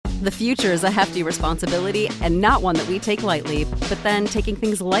The future is a hefty responsibility and not one that we take lightly, but then taking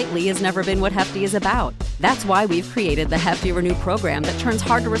things lightly has never been what Hefty is about. That's why we've created the Hefty Renew program that turns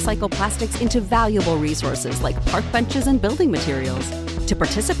hard-to-recycle plastics into valuable resources like park benches and building materials. To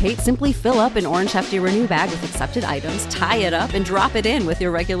participate, simply fill up an orange Hefty Renew bag with accepted items, tie it up, and drop it in with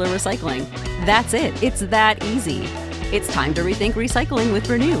your regular recycling. That's it. It's that easy. It's time to rethink recycling with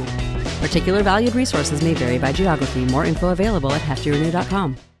Renew. Particular valued resources may vary by geography. More info available at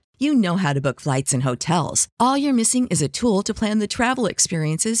heftyrenew.com. You know how to book flights and hotels. All you're missing is a tool to plan the travel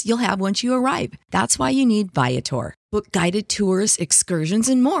experiences you'll have once you arrive. That's why you need Viator. Book guided tours, excursions,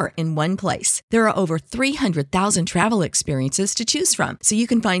 and more in one place. There are over 300,000 travel experiences to choose from, so you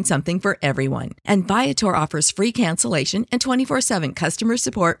can find something for everyone. And Viator offers free cancellation and 24/7 customer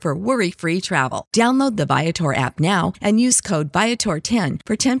support for worry-free travel. Download the Viator app now and use code Viator10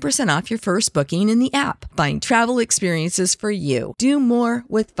 for 10% off your first booking in the app. Find travel experiences for you. Do more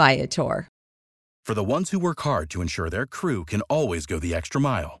with Viator. For the ones who work hard to ensure their crew can always go the extra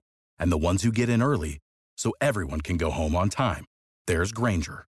mile, and the ones who get in early so everyone can go home on time, there's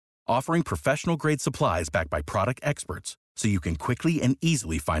Grainger, offering professional-grade supplies backed by product experts so you can quickly and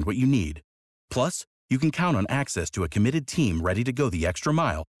easily find what you need. Plus, you can count on access to a committed team ready to go the extra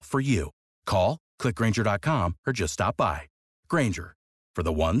mile for you. Call, click Grainger.com, or just stop by. Grainger, for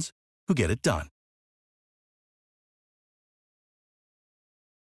the ones who get it done.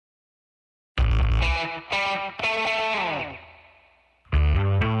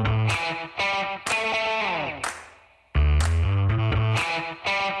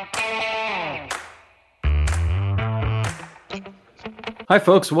 Hi,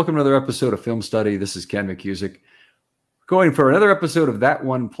 folks. Welcome to another episode of Film Study. This is Ken McCusick. Going for another episode of That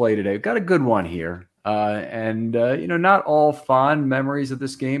One Play today. We've got a good one here. Not all fond memories of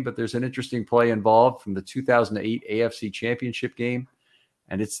this game, but there's an interesting play involved from the 2008 AFC Championship game.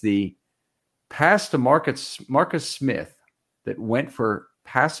 And it's the pass to Marcus Smith that went for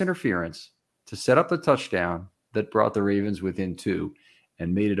pass interference to set up the touchdown that brought the Ravens within 2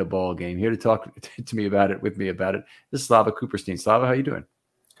 and made it a ball game. Here to talk to me about it, this is Slava Cooperstein. Slava, how you doing?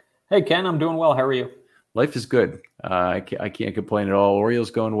 Hey, Ken, I'm doing well. How are you? Life is good. I can't complain at all. Orioles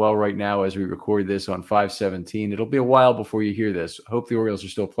going well right now as we record this on 5/17. It'll be a while before you hear this. I hope the Orioles are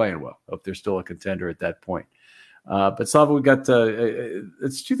still playing well. I hope they're still a contender at that point. But Slava, we got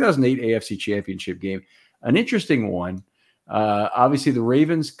it's 2008 AFC Championship game. An interesting one. Obviously, the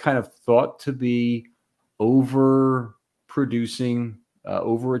Ravens kind of thought to be overproducing,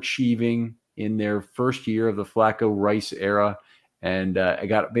 overachieving in their first year of the Flacco-Rice era, and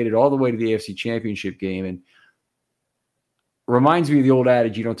made it all the way to the AFC Championship game. And reminds me of the old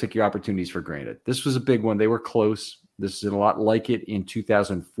adage, you don't take your opportunities for granted. This was a big one. They were close. This is a lot like it in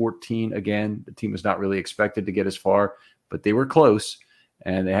 2014. Again, the team was not really expected to get as far, but they were close,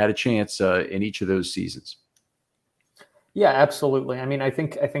 and they had a chance in each of those seasons. Yeah, absolutely. I mean, I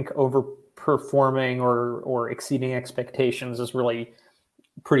think overperforming or exceeding expectations is really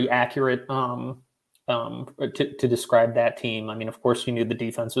pretty accurate to describe that team. I mean, of course, you knew the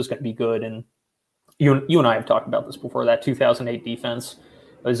defense was going to be good, and you and I have talked about this before. That 2008 defense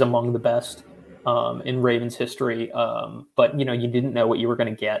is among the best in Ravens history. But you didn't know what you were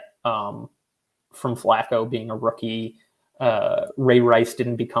going to get from Flacco being a rookie. Ray Rice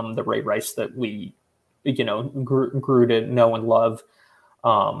didn't become the Ray Rice that we grew to know and love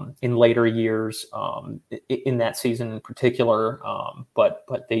in later years, in that season in particular. But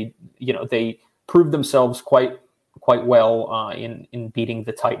they proved themselves quite well in beating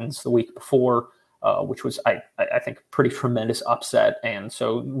the Titans the week before, which was, I think, a pretty tremendous upset. And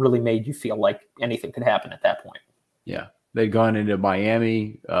so really made you feel like anything could happen at that point. Yeah. They'd gone into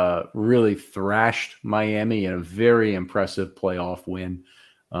Miami, really thrashed Miami in a very impressive playoff win.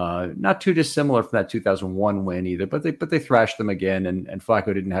 Not too dissimilar from that 2001 win either, but they thrashed them again, and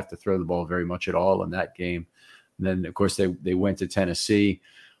Flacco didn't have to throw the ball very much at all in that game. And then, of course, they went to Tennessee.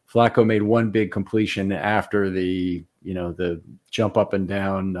 Flacco made one big completion after the jump up and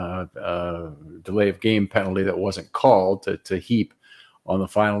down delay of game penalty that wasn't called to Heap on the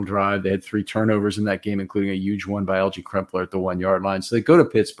final drive. They had 3 turnovers in that game, including a huge one by Algie Krempler at the 1-yard line. So they go to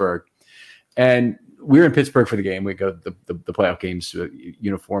Pittsburgh, and we're in Pittsburgh for the game. We go to the playoff games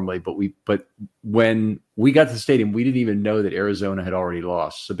uniformly, but when we got to the stadium, we didn't even know that Arizona had already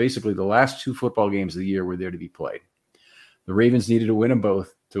lost. So basically, the last 2 football games of the year were there to be played. The Ravens needed to win them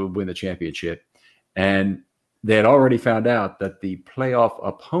both to win the championship, and they had already found out that the playoff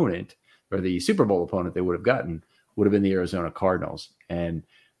opponent, or the Super Bowl opponent they would have gotten, would have been the Arizona Cardinals. And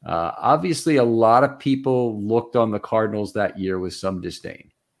obviously, a lot of people looked on the Cardinals that year with some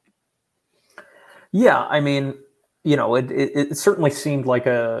disdain. Yeah, I mean, it certainly seemed like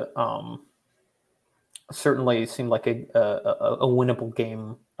a winnable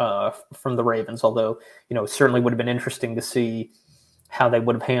game from the Ravens. Although, it certainly would have been interesting to see how they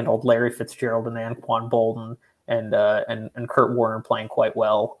would have handled Larry Fitzgerald and Anquan Bolden and Kurt Warner playing quite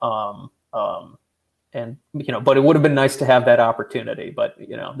well. But it would have been nice to have that opportunity. But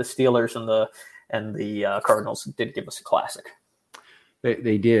the Steelers and the Cardinals did give us a classic.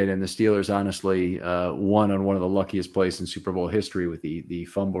 They did, and the Steelers honestly won on one of the luckiest plays in Super Bowl history with the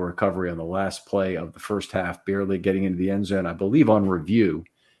fumble recovery on the last play of the first half, barely getting into the end zone, I believe on review,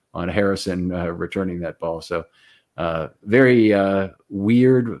 on Harrison returning that ball. So very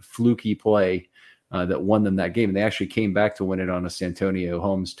weird, fluky play that won them that game. And they actually came back to win it on a Santonio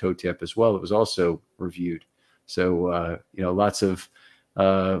Holmes toe tip as well. It was also reviewed. So, lots of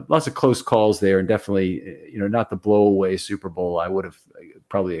close calls there, and definitely, not the blow-away Super Bowl I would have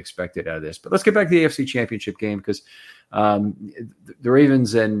probably expected out of this. But let's get back to the AFC Championship game, because the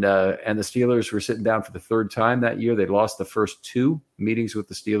Ravens and the Steelers were sitting down for the third time that year. They lost the first two meetings with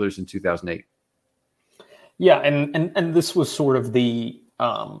the Steelers in 2008. Yeah, and this was sort of the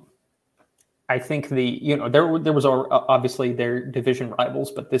I think there was obviously their division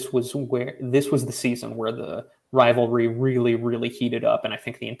rivals, but this was the season where the rivalry really, really heated up, and I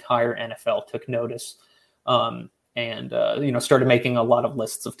think the entire NFL took notice, and started making a lot of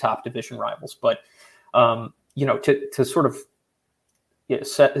lists of top division rivals. But to sort of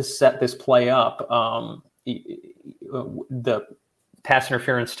set this play up, the pass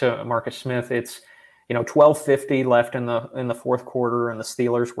interference to Marcus Smith, it's 12:50 left in the fourth quarter, and the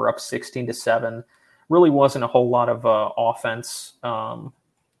Steelers were up 16-7. Really wasn't a whole lot of offense,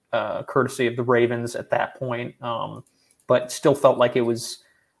 courtesy of the Ravens at that point, but still felt like it was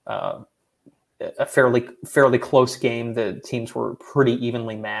a fairly close game. The teams were pretty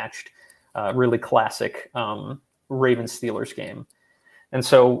evenly matched. Really classic Ravens-Steelers game, and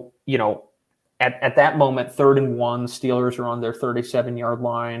so At that moment, 3rd and 1, Steelers are on their 37-yard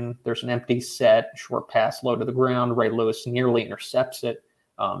line. There's an empty set, short pass low to the ground. Ray Lewis nearly intercepts it.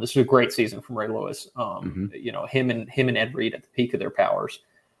 This is a great season from Ray Lewis. Him and Ed Reed at the peak of their powers.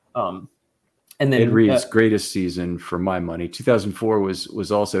 And then Ed Reed's greatest season for my money. 2004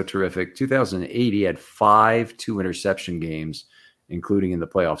 was also terrific. 2008, he had 5 2-interception games, including in the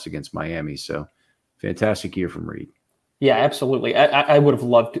playoffs against Miami. So fantastic year from Reed. Yeah, absolutely. I would have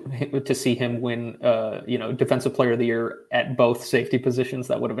loved to see him win, Defensive Player of the Year at both safety positions.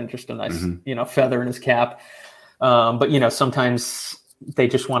 That would have been just a nice, feather in his cap. But sometimes they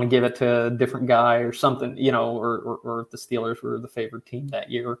just want to give it to a different guy or something, or if the Steelers were the favored team that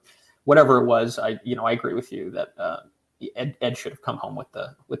year, whatever it was. I agree with you that Ed should have come home with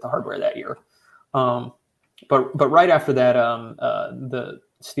the hardware that year. But right after that, the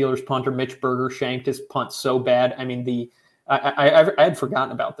Steelers punter Mitch Berger shanked his punt so bad. I mean, I had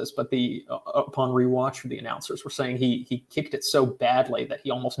forgotten about this, but upon rewatch, the announcers were saying he kicked it so badly that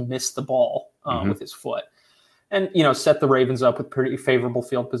he almost missed the ball with his foot, and set the Ravens up with pretty favorable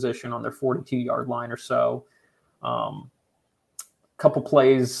field position on their 42-yard line or so. Couple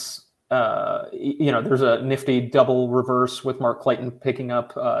plays, there's a nifty double reverse with Mark Clayton picking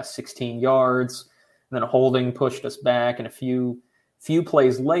up 16 yards, and then a holding pushed us back, and a few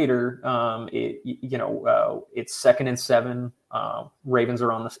plays later, it's 2nd and 7. Ravens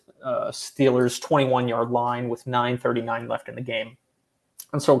are on the Steelers' 21-yard line with 9:39 left in the game.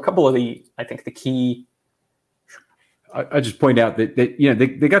 And so a couple of the key. I just point out that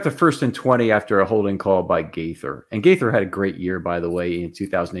they got to 1st and 20 after a holding call by Gaither. And Gaither had a great year, by the way, in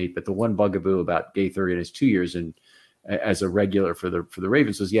 2008. But the one bugaboo about Gaither in his 2 years as a regular for the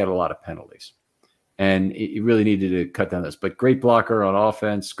Ravens was he had a lot of penalties. And he really needed to cut down this. But great blocker on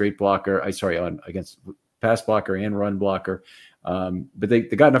offense, great blocker. Against pass blocker and run blocker. But they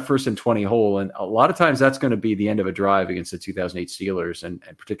got in a 1st and 20 hole. And a lot of times that's going to be the end of a drive against the 2008 Steelers and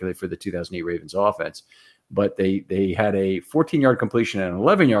particularly for the 2008 Ravens offense. But they had a 14-yard completion and an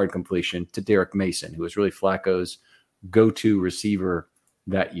 11-yard completion to Derek Mason, who was really Flacco's go-to receiver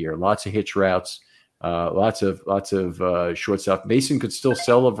that year. Lots of hitch routes. Lots of short stuff. Mason could still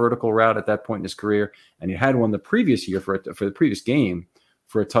sell a vertical route at that point in his career, and he had one the previous year for the previous game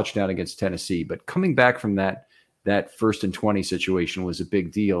for a touchdown against Tennessee. But coming back from that 1st and 20 situation was a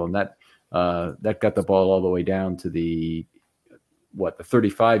big deal, and that got the ball all the way down to the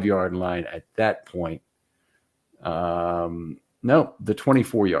 35-yard line at that point. The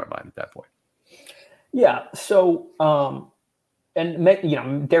 24-yard line at that point. Yeah. So.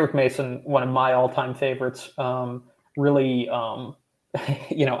 And Derek Mason, one of my all-time favorites, really. When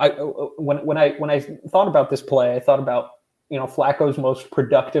I thought about this play, I thought about Flacco's most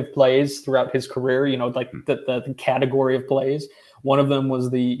productive plays throughout his career, like the category of plays. One of them was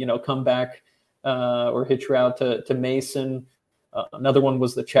the, comeback or hitch route to Mason. Another one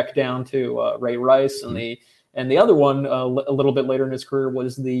was the check down to Ray Rice. And the other one a little bit later in his career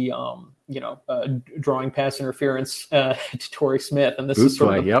was the, drawing pass interference to Torrey Smith. And this is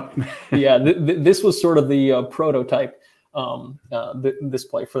sort of, this was sort of the prototype, this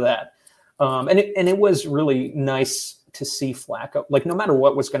play for that. And it was really nice to see Flacco. Like, no matter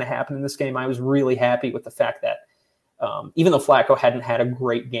what was going to happen in this game, I was really happy with the fact that even though Flacco hadn't had a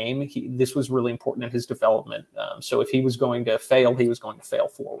great game, this was really important in his development. So if he was going to fail, he was going to fail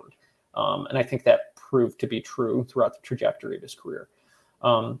forward. And I think that proved to be true throughout the trajectory of his career.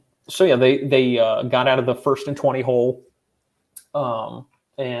 They got out of the 1st and 20 hole.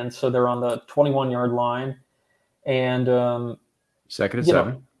 And so they're on the 21-yard line. And 2nd and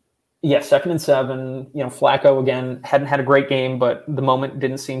 7. Yeah, 2nd and 7. Flacco, again, hadn't had a great game, but the moment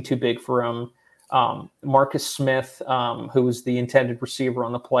didn't seem too big for him. Marcus Smith, who was the intended receiver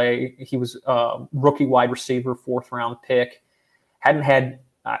on the play, he was a rookie wide receiver, 4th-round pick.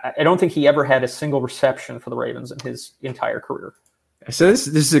 I don't think he ever had a single reception for the Ravens in his entire career. So this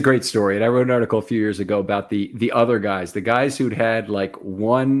is a great story. And I wrote an article a few years ago about the other guys, the guys who'd had like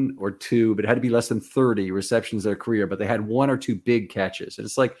 1 or 2, but it had to be less than 30 receptions in their career, but they had 1 or 2 big catches. And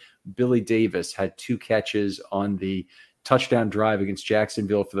it's like Billy Davis had 2 catches on the touchdown drive against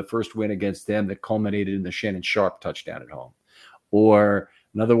Jacksonville for the first win against them that culminated in the Shannon Sharpe touchdown at home. Or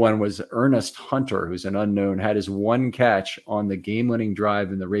another one was Ernest Hunter, who's an unknown, had his 1 catch on the game-winning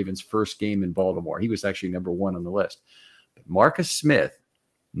drive in the Ravens' first game in Baltimore. He was actually number 1 on the list. But Marcus Smith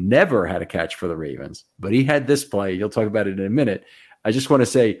never had a catch for the Ravens, but he had this play. You'll talk about it in a minute. I just want to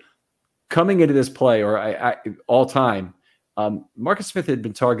say, coming into this play, or all time, Marcus Smith had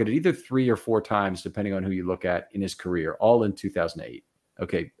been targeted either 3 or 4 times, depending on who you look at in his career, all in 2008.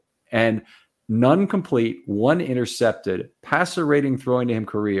 Okay. And none complete, 1 intercepted, passer rating throwing to him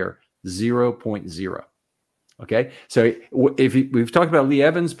career, 0.0. Okay. So we've talked about Lee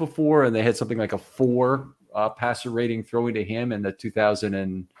Evans before, and they had something like a 4 passer rating throwing to him in the 10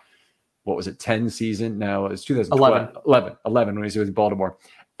 season? No, it was 2011 when he was with Baltimore.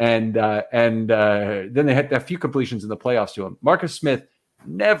 And then they had a few completions in the playoffs to him. Marcus Smith,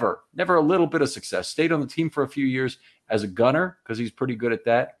 never a little bit of success. Stayed on the team for a few years as a gunner because he's pretty good at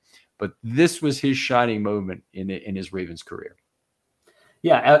that. But this was his shining moment in his Ravens career.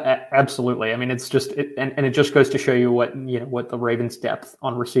 Yeah, absolutely. I mean, it's just and it just goes to show you what the Ravens' depth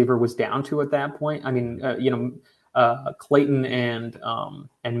on receiver was down to at that point. I mean, Clayton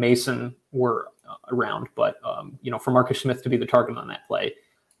and Mason were around, but for Marcus Smith to be the target on that play,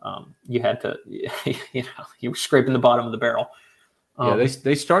 you had to, he was scraping the bottom of the barrel.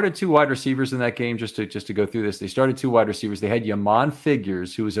 They started 2 wide receivers in that game. Just to go through this, they started 2 wide receivers. They had Yamon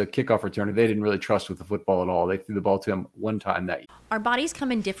Figures, who was a kickoff returner. They didn't really trust with the football at all. They threw the ball to him 1 time that year. Our bodies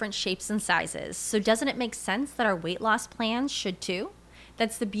come in different shapes and sizes, so doesn't it make sense that our weight loss plans should too?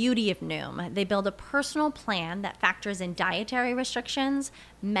 That's the beauty of Noom. They build a personal plan that factors in dietary restrictions,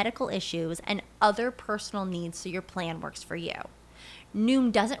 medical issues, and other personal needs so your plan works for you.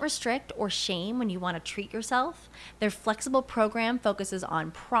 Noom doesn't restrict or shame when you want to treat yourself. Their flexible program focuses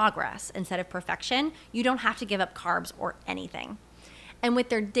on progress instead of perfection. You don't have to give up carbs or anything. And with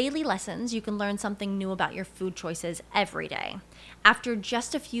their daily lessons, you can learn something new about your food choices every day. After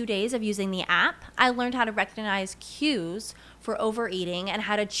just a few days of using the app, I learned how to recognize cues for overeating and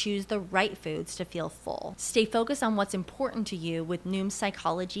how to choose the right foods to feel full. Stay focused on what's important to you with Noom's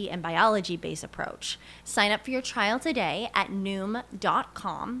psychology and biology-based approach. Sign up for your trial today at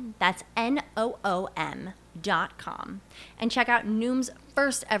Noom.com. That's Noom.com. And check out Noom's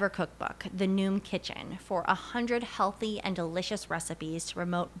first ever cookbook, The Noom Kitchen, for 100 healthy and delicious recipes to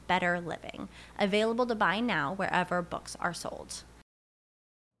promote better living. Available to buy now wherever books are sold.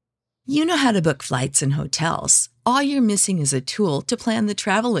 You know how to book flights and hotels. All you're missing is a tool to plan the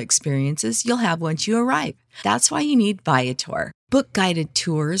travel experiences you'll have once you arrive. That's why you need Viator. Book guided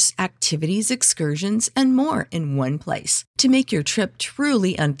tours, activities, excursions, and more in one place to make your trip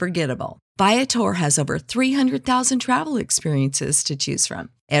truly unforgettable. Viator has over 300,000 travel experiences to choose from.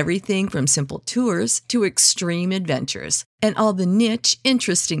 Everything from simple tours to extreme adventures and all the niche,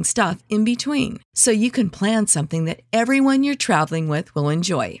 interesting stuff in between. So you can plan something that everyone you're traveling with will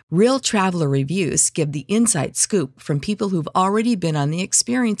enjoy. Real traveler reviews give the inside scoop from people who've already been on the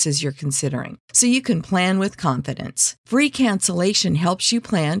experiences you're considering. So you can plan with confidence. Free cancellation helps you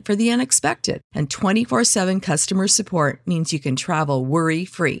plan for the unexpected. And 24/7 customer support means you can travel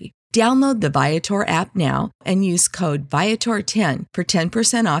worry-free. Download the Viator app now and use code Viator10 for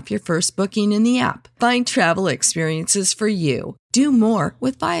 10% off your first booking in the app. Find travel experiences for you. Do more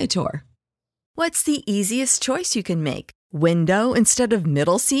with Viator. What's the easiest choice you can make? Window instead of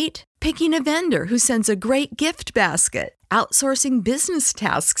middle seat? Picking a vendor who sends a great gift basket? Outsourcing business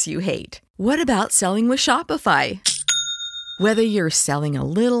tasks you hate? What about selling with Shopify? Whether you're selling a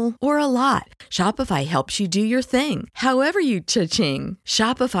little or a lot, Shopify helps you do your thing, however you cha-ching.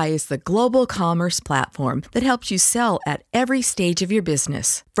 Shopify is the global commerce platform that helps you sell at every stage of your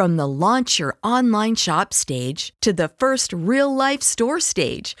business. From the launch your online shop stage to the first real-life store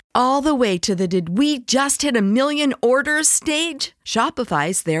stage, all the way to the did we just hit 1 million orders stage.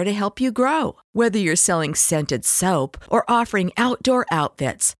 Shopify's there to help you grow. Whether you're selling scented soap or offering outdoor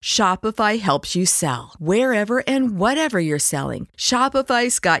outfits, Shopify helps you sell. Wherever and whatever you're selling,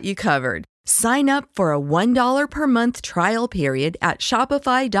 Shopify's got you covered. Sign up for a $1 per month trial period at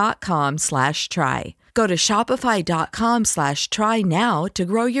shopify.com/try. Go to shopify.com/try now to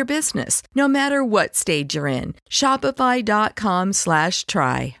grow your business, no matter what stage you're in.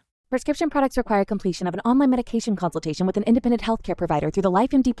 Shopify.com/try. Prescription products require completion of an online medication consultation with an independent healthcare provider through the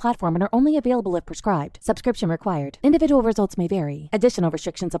LifeMD platform and are only available if prescribed. Subscription required. Individual results may vary. Additional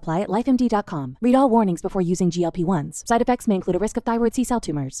restrictions apply at lifemd.com. Read all warnings before using GLP-1s. Side effects may include a risk of thyroid C-cell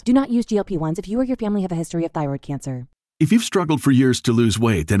tumors. Do not use GLP-1s if you or your family have a history of thyroid cancer. If you've struggled for years to lose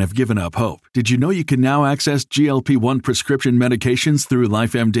weight and have given up hope, did you know you can now access GLP-1 prescription medications through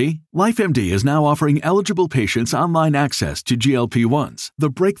LifeMD? LifeMD is now offering eligible patients online access to GLP-1s,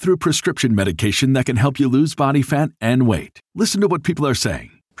 the breakthrough prescription medication that can help you lose body fat and weight. Listen to what people are saying.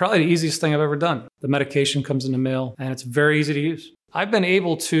 Probably the easiest thing I've ever done. The medication comes in the mail and it's very easy to use. I've been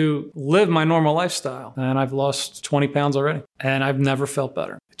able to live my normal lifestyle and I've lost 20 pounds already and I've never felt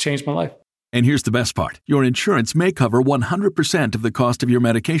better. It changed my life. And here's the best part. Your insurance may cover 100% of the cost of your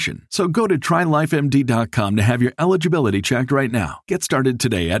medication. So go to TryLifeMD.com to have your eligibility checked right now. Get started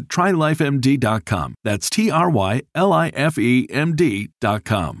today at TryLifeMD.com. That's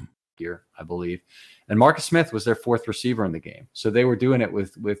TryLifeMD.com. Here, I believe. And Marcus Smith was their fourth receiver in the game. So they were doing it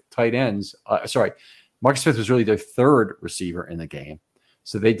with tight ends. Marcus Smith was really their third receiver in the game.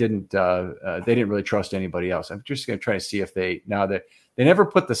 So they didn't really trust anybody else. I'm just going to try to see if they never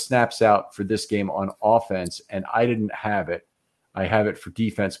put the snaps out for this game on offense, and I didn't have it. I have it for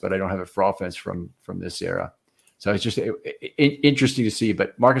defense, but I don't have it for offense from this era. So it's just interesting to see.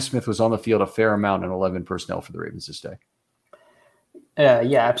 But Marcus Smith was on the field a fair amount in 11 personnel for the Ravens this day.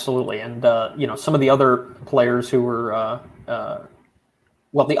 Yeah, absolutely. And some of the other players who were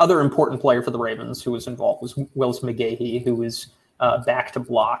the other important player for the Ravens who was involved was Willis McGahee, who was back to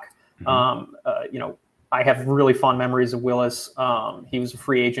block. Mm-hmm. I have really fond memories of Willis. He was a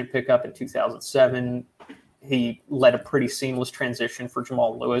free agent pickup in 2007. He led a pretty seamless transition for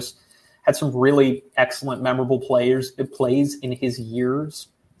Jamal Lewis. Had some really excellent, memorable plays in his years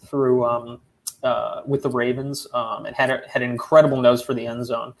through with the Ravens, and had an incredible nose for the end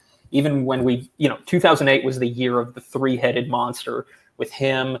zone. Even when 2008 was the year of the three-headed monster with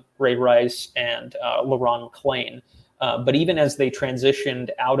him, Ray Rice, and LaRon McClain. But even as they transitioned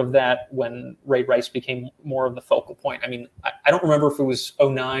out of that, when Ray Rice became more of the focal point, I mean, I don't remember if it was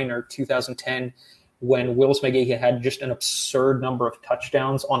 2009 or 2010 when Willis McGahee had just an absurd number of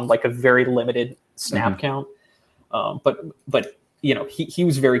touchdowns on like a very limited snap count. But he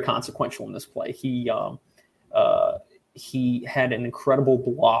was very consequential in this play. He had an incredible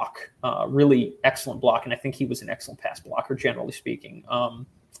block, really excellent block, and I think he was an excellent pass blocker, generally speaking,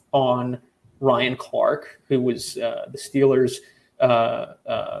 on Ryan Clark, who was the Steelers'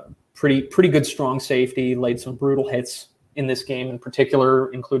 pretty good strong safety, laid some brutal hits in this game in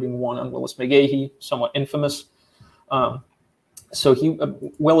particular, including one on Willis McGahee, somewhat infamous. So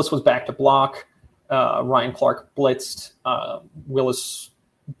Willis was back to block. Ryan Clark blitzed. Willis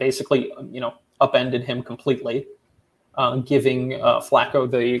basically, upended him completely, giving Flacco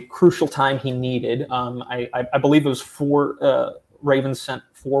the crucial time he needed. I believe it was four. Ravens sent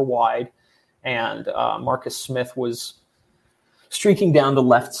four wide. And Marcus Smith was streaking down the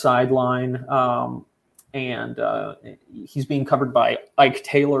left sideline, and he's being covered by Ike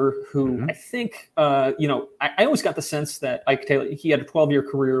Taylor, who I think, I always got the sense that Ike Taylor, he had a 12-year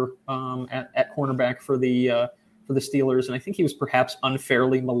career at cornerback for the Steelers, and I think he was perhaps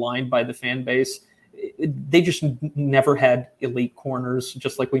unfairly maligned by the fan base. They just never had elite corners,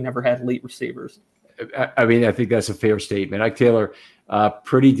 just like we never had elite receivers. I mean, I think that's a fair statement. Ike Taylor,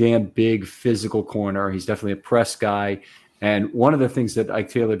 pretty damn big physical corner. He's definitely a press guy. And one of the things that Ike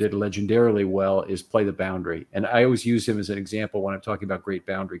Taylor did legendarily well is play the boundary. And I always use him as an example when I'm talking about great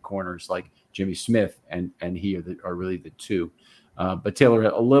boundary corners like Jimmy Smith and he are really the two. But Taylor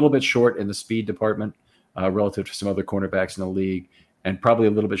a little bit short in the speed department relative to some other cornerbacks in the league, and probably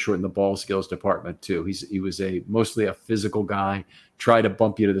a little bit short in the ball skills department too. He was mostly a physical guy, try to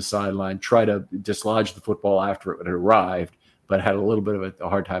bump you to the sideline, try to dislodge the football after it had arrived, but had a little bit of a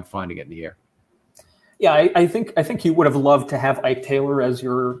hard time finding it in the air. Yeah, I think you would have loved to have Ike Taylor as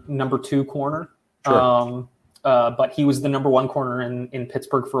your number 2 corner. Sure. But he was the number 1 corner in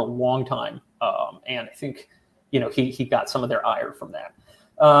Pittsburgh for a long time. And I think, he got some of their ire from that.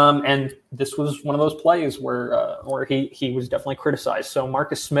 And this was one of those plays where he was definitely criticized. So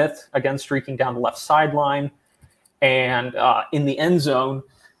Marcus Smith, again, streaking down the left sideline, and in the end zone,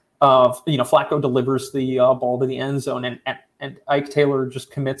 Flacco delivers the ball to the end zone, and Ike Taylor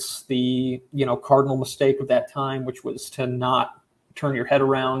just commits the cardinal mistake of that time, which was to not turn your head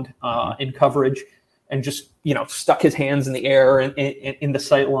around in coverage, and just stuck his hands in the air in the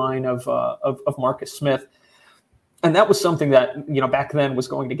sight line of Marcus Smith. And that was something that, back then was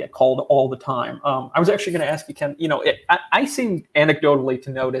going to get called all the time. I was actually going to ask you, Ken, I seem anecdotally to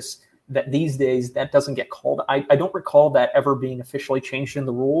notice that these days that doesn't get called. I don't recall that ever being officially changed in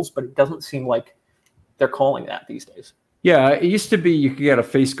the rules, but it doesn't seem like they're calling that these days. Yeah, it used to be you could get a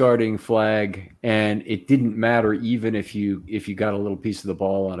face guarding flag, and it didn't matter even if you got a little piece of the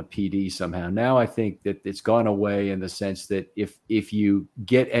ball on a PD somehow. Now I think that it's gone away in the sense that if you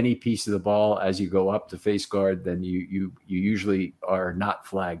get any piece of the ball as you go up to face guard, then you usually are not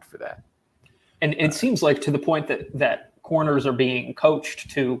flagged for that. And it seems like to the point that corners are being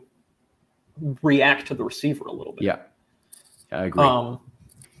coached to react to the receiver a little bit. Yeah, I agree.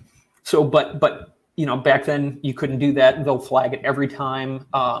 But back then you couldn't do that. They'll flag it every time.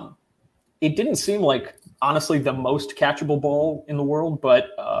 It didn't seem like, honestly, the most catchable ball in the world, but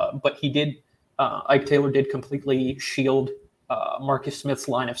he did. Ike Taylor did completely shield Marcus Smith's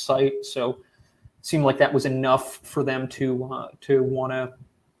line of sight, so it seemed like that was enough for them to want to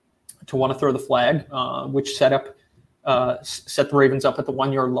throw the flag, which set the Ravens up at the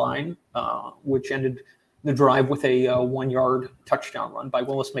 1 yard line, which ended the drive with a 1 yard touchdown run by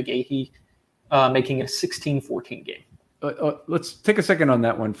Willis McGahee, making it a 16-14 game. Let's take a second on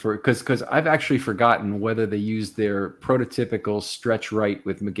that one because I've actually forgotten whether they used their prototypical stretch right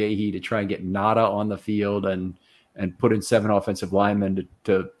with McGahee to try and get Nada on the field and put in 7 offensive linemen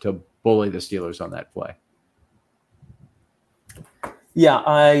to bully the Steelers on that play. Yeah,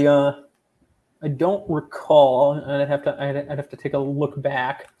 I don't recall. I'd have to take a look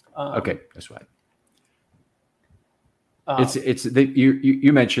back. Okay, that's right.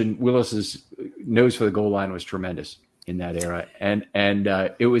 You mentioned Willis's nose for the goal line was tremendous in that era, and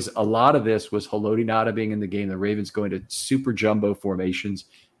it was a lot of this was Haloti Ngata being in the game. The Ravens going to super jumbo formations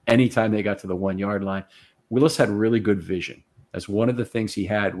anytime they got to the 1 yard line. Willis had really good vision. That's one of the things he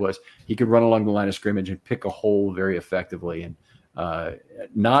had was he could run along the line of scrimmage and pick a hole very effectively. And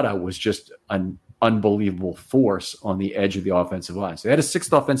Ngata was just an unbelievable force on the edge of the offensive line. So they had a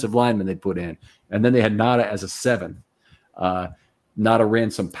 6th offensive lineman they put in, and then they had Ngata as a 7th. Ngata ran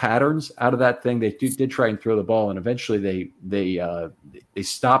some patterns out of that thing. They did try and throw the ball, and eventually they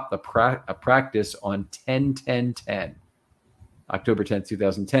stopped the practice on 10-10-10, October 10th,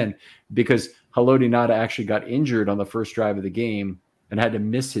 2010, because Haloti Ngata actually got injured on the first drive of the game and had to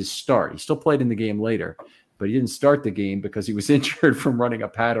miss his start. He still played in the game later, but he didn't start the game because he was injured from running a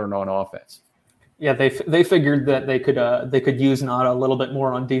pattern on offense. Yeah, they figured that they could use Ngata a little bit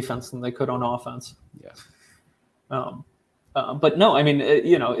more on defense than they could on offense. Yeah. But no, I mean,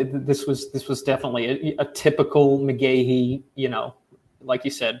 this was definitely a typical McGahee, like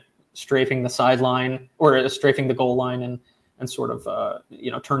you said, strafing the sideline or strafing the goal line and sort of,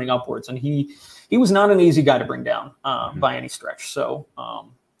 turning upwards. And he was not an easy guy to bring down by any stretch. So,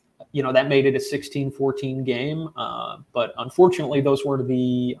 that made it a 16-14 game. But unfortunately, those were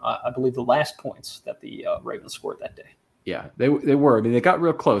I believe the last points that the Ravens scored that day. Yeah, they were. I mean, they got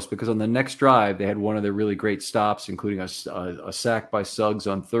real close because on the next drive, they had one of their really great stops, including a sack by Suggs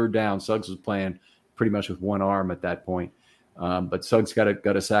on 3rd down. Suggs was playing pretty much with one arm at that point. But Suggs got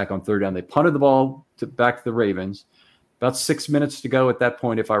a sack on 3rd down. They punted the ball back to the Ravens. About 6 minutes to go at that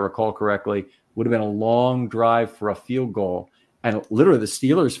point, if I recall correctly. Would have been a long drive for a field goal. And literally the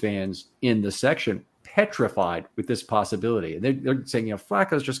Steelers fans in the section petrified with this possibility. And they're saying,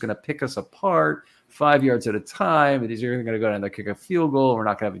 Flacco's just going to pick us apart 5 yards at a time. And he's going to go down there, kick a field goal. We're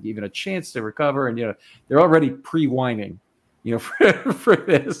not going to have even a chance to recover. And, they're already pre-whining, for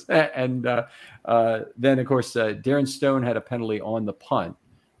this. And then, of course, Darren Stone had a penalty on the punt,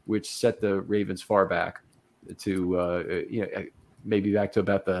 which set the Ravens far back to, maybe back to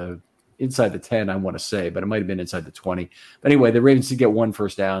about the inside the 10, I want to say, but it might have been inside the 20. But anyway, the Ravens did get 1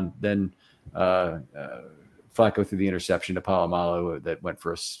 first down. Then Flacco threw the interception to Polamalu that went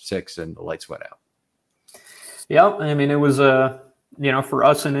for a 6, and the lights went out. Yeah, I mean, it was for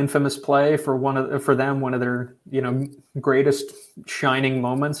us an infamous play, for them one of their greatest shining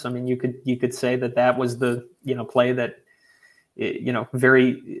moments. I mean, you could say that was the play that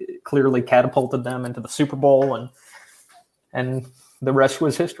very clearly catapulted them into the Super Bowl, and the rest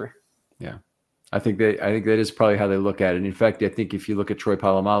was history. Yeah. I think that is probably how they look at it. In fact, I think if you look at Troy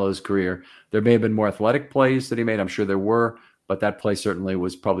Polamalu's career, there may have been more athletic plays that he made. I'm sure there were, but that play certainly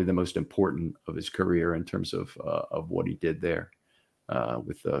was probably the most important of his career in terms of what he did there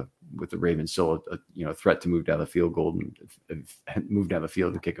with the Ravens still a threat to move down the field goal and move down the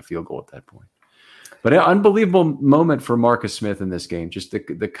field and kick a field goal at that point. But an unbelievable moment for Marcus Smith in this game. Just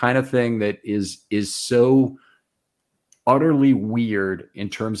the kind of thing that is so utterly weird in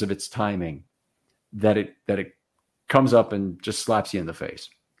terms of its timing, that it comes up and just slaps you in the face.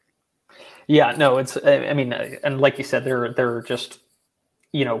 Yeah, no, it's, I mean, and like you said, there are just,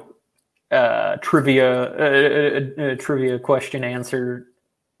 trivia question answer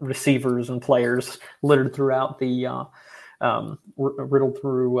receivers and players littered throughout the, riddled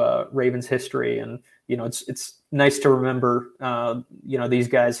through Ravens history. And, it's nice to remember, these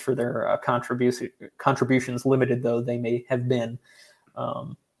guys for their contributions, limited though they may have been,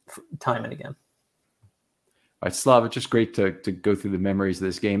 time and again. All right, Slava, just great to go through the memories of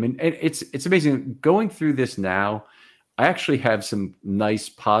this game. And it's amazing. Going through this now, I actually have some nice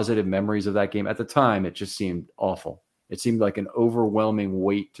positive memories of that game. At the time, it just seemed awful. It seemed like an overwhelming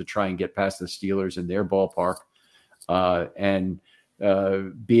weight to try and get past the Steelers in their ballpark and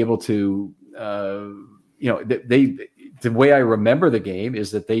be able to, the way I remember the game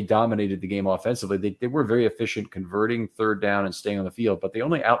is that they dominated the game offensively. They were very efficient converting third down and staying on the field, but they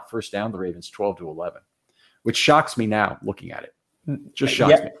only out first down the Ravens 12-11. Which shocks me now looking at it. Just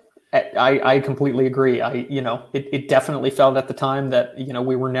shocks me. I completely agree. It definitely felt at the time that,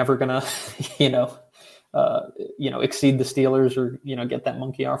 we were never going to, exceed the Steelers or, get that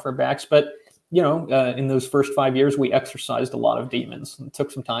monkey off our backs. But, in those first 5 years, we exercised a lot of demons. It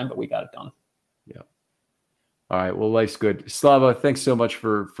took some time, but we got it done. Yeah. All right. Well, life's good. Slava, thanks so much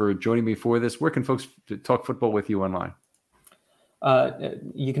for joining me for this. Where can folks talk football with you online?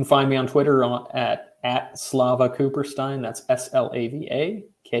 You can find me on Twitter at Slava Cooperstein. That's SLAVA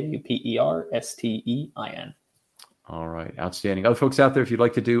KUPERSTEIN. All right. Outstanding. Other folks out there, if you'd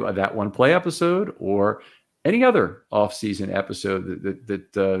like to do That One Play episode or any other off-season episode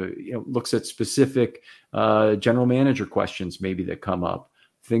that looks at specific general manager questions maybe that come up,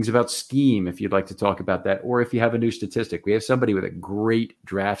 things about scheme, if you'd like to talk about that, or if you have a new statistic. We have somebody with a great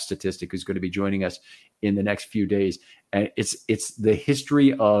draft statistic who's going to be joining us in the next few days. And it's the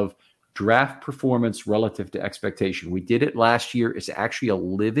history of draft performance relative to expectation. We did it last year. It's actually a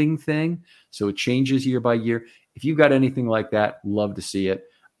living thing, so it changes year by year. If you've got anything like that, love to see it.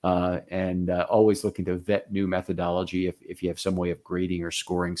 And always looking to vet new methodology if you have some way of grading or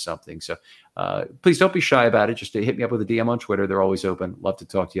scoring something. So please don't be shy about it. Just hit me up with a DM on Twitter. They're always open. Love to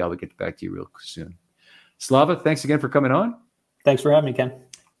talk to you. I'll get back to you real soon. Slava, thanks again for coming on. Thanks for having me, Ken. And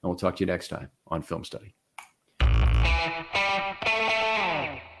we'll talk to you next time on Film Study.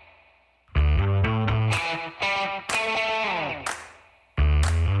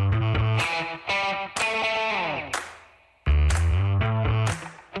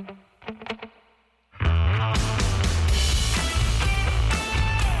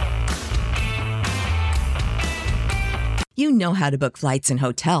 You know how to book flights and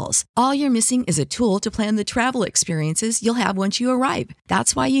hotels. All you're missing is a tool to plan the travel experiences you'll have once you arrive.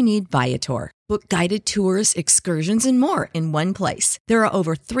 That's why you need Viator. Book guided tours, excursions, and more in one place. There are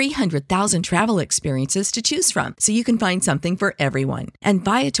over 300,000 travel experiences to choose from, so you can find something for everyone. And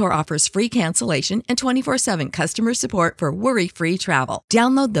Viator offers free cancellation and 24/7 customer support for worry-free travel.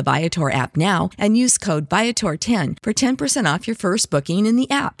 Download the Viator app now and use code Viator10 for 10% off your first booking in the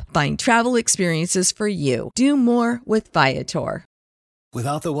app. Find travel experiences for you. Do more with Viator.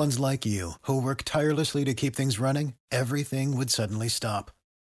 Without the ones like you, who work tirelessly to keep things running, everything would suddenly stop.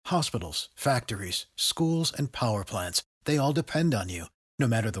 Hospitals, factories, schools, and power plants, they all depend on you. No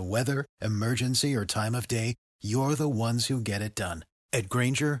matter the weather, emergency, or time of day, you're the ones who get it done. At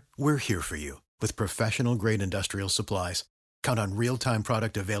Grainger, we're here for you with professional-grade industrial supplies. Count on real-time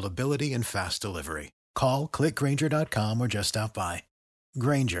product availability and fast delivery. Call, click Grainger.com, or just stop by.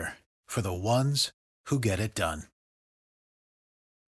 Grainger, for the ones who get it done.